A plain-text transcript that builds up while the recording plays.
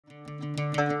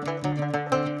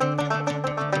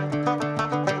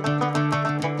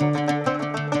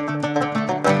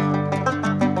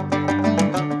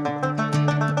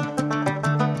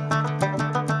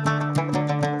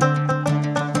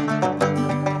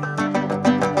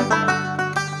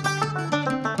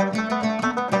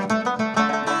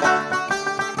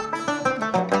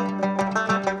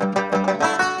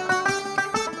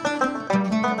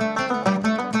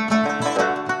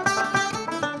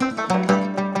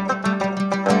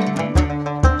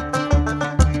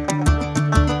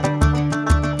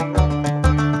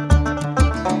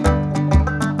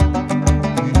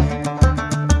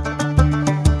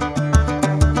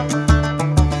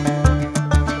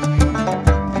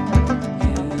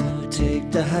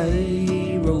The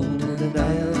high road and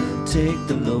I'll take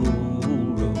the low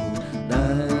road, and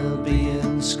I'll be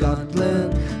in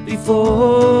Scotland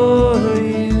before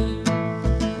you.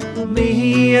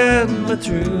 Me and my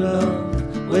true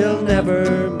love will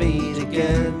never meet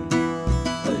again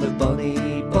on the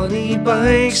bonny, bonny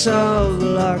banks of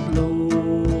Loch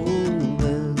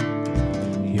Lomond.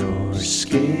 Your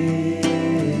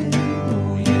skin,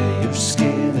 oh yeah, your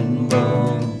skin and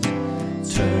bone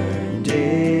turned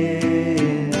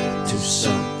into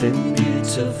something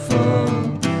beautiful.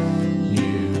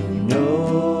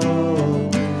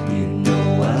 You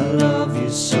know I love you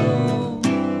so.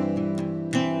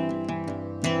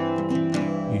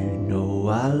 You know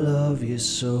I love you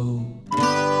so.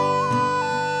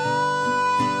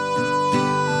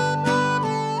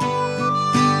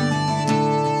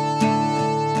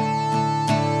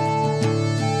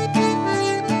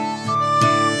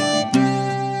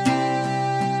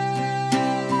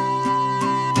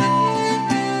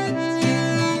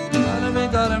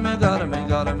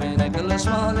 Gotta me, Nicholas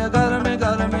Small, you gotta me,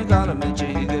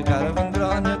 Jig, you gotta me,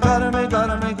 Gran, you gotta me,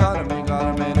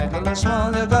 Nicholas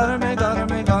Small, you gotta me,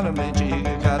 Jig,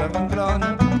 you gotta me, Gran.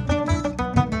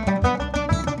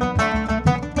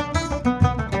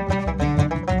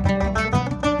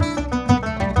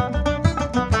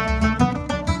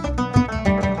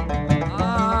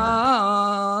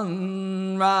 On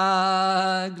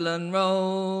Raglan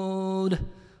Road,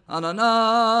 on an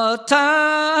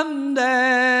autumn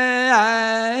day,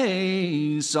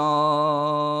 I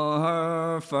saw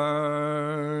her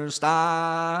first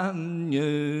and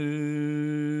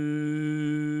knew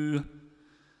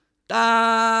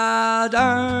that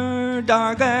her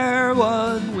dark hair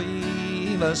would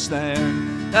weave a snare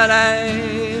that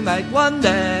I might one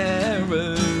day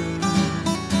rue.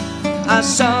 I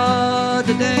saw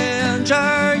the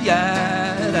danger,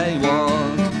 yet I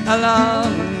walked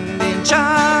along